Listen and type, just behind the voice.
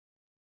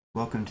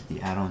Welcome to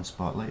the add-on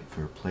spotlight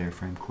for player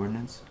frame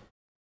coordinates.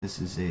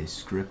 This is a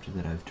script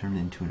that I've turned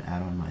into an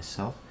add-on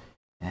myself,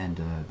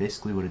 and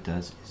basically what it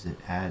does is it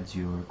adds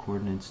your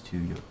coordinates to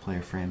your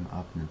player frame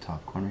up in the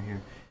top corner here.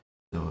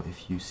 So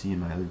if you see in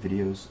my other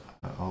videos,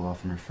 I'll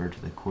often refer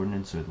to the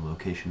coordinates or the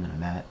location that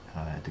I'm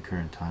at the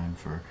current time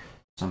for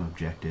some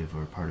objective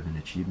or part of an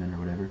achievement or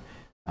whatever.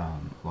 A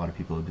lot of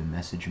people have been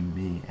messaging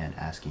me and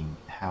asking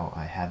how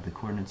I have the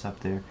coordinates up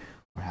there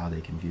or how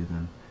they can view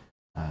them.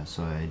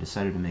 So I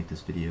decided to make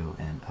this video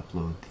and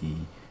upload the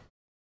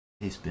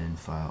pastebin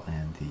file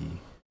and the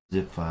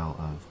zip file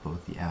of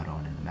both the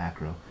add-on and the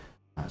macro.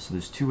 So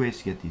there's two ways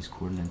to get these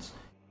coordinates,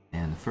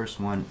 and the first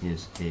one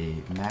is a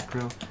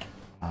macro.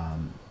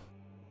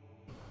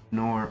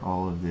 Ignore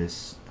all of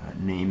this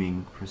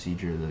naming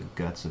procedure. The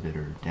guts of it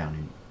are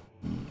down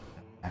in the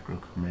macro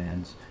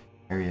commands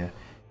area,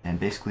 and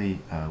basically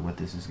what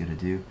this is going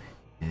to do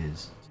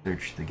is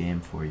search the game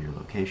for your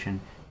location,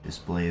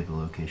 display the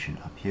location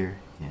up here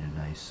in a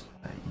nice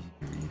easy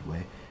to read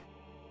way.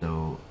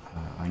 So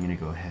I'm going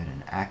to go ahead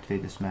and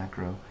activate this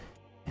macro,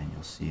 and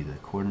you'll see the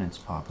coordinates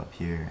pop up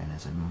here, and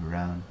as I move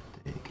around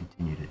they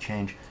continue to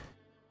change.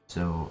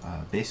 So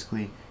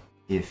basically,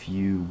 if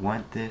you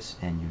want this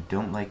and you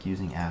don't like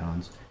using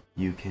add-ons,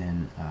 you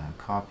can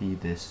copy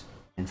this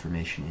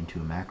information into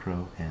a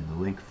macro, and the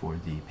link for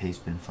the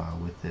pastebin file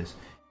with this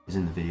is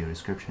in the video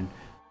description.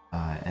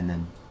 And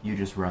then you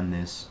just run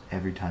this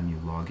every time you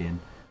log in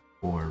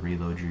or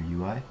reload your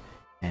UI,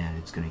 and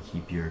it's going to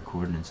keep your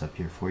coordinates up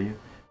here for you.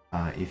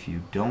 If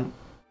you don't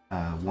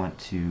want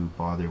to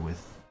bother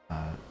with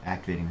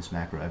activating this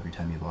macro every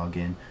time you log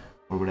in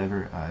or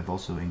whatever, I've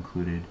also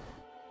included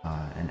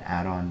an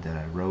add-on that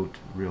I wrote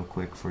real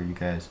quick for you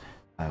guys,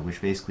 which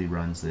basically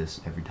runs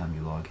this every time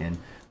you log in.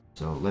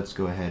 So let's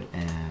go ahead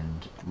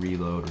and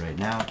reload right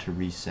now to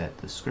reset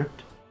the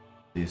script.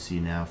 So you see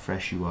now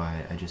fresh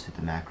UI. I just hit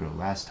the macro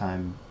last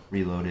time,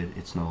 reloaded,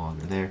 it's no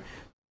longer there.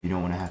 You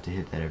don't want to have to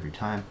hit that every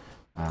time.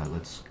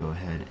 Let's go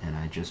ahead, and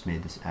I just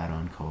made this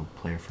add-on called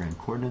player frame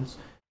coordinates.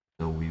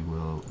 So we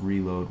will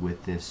reload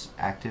with this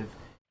active,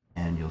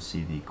 and you'll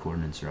see the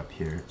coordinates are up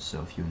here.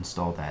 So if you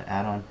install that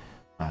add-on,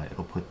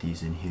 it'll put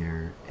these in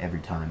here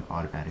every time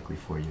automatically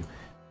for you.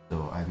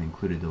 So I've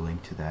included the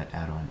link to that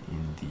add-on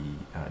in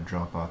the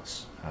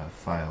Dropbox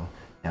file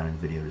down in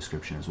the video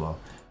description as well.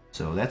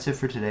 So that's it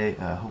for today.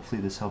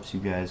 Hopefully this helps you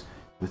guys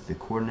with the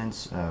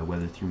coordinates,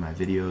 whether through my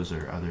videos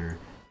or other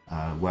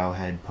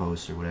Wowhead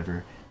posts or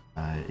whatever.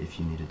 If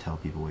you need to tell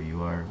people where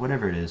you are,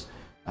 whatever it is,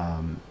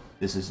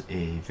 this is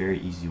a very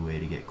easy way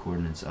to get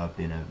coordinates up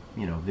in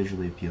a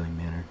visually appealing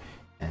manner,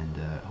 and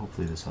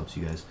hopefully this helps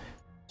you guys.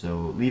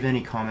 So leave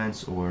any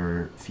comments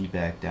or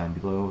feedback down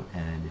below,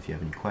 and if you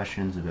have any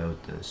questions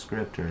about the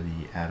script or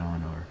the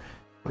add-on or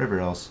whatever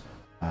else,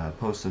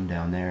 post them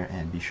down there,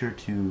 and be sure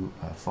to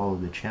follow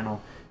the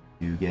channel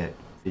to get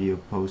video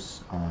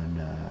posts on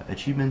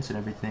achievements and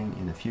everything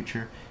in the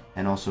future,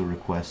 and also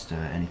request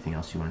anything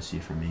else you want to see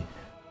from me.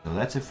 So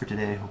that's it for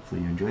today.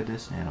 Hopefully you enjoyed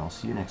this, and I'll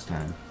see you next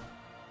time.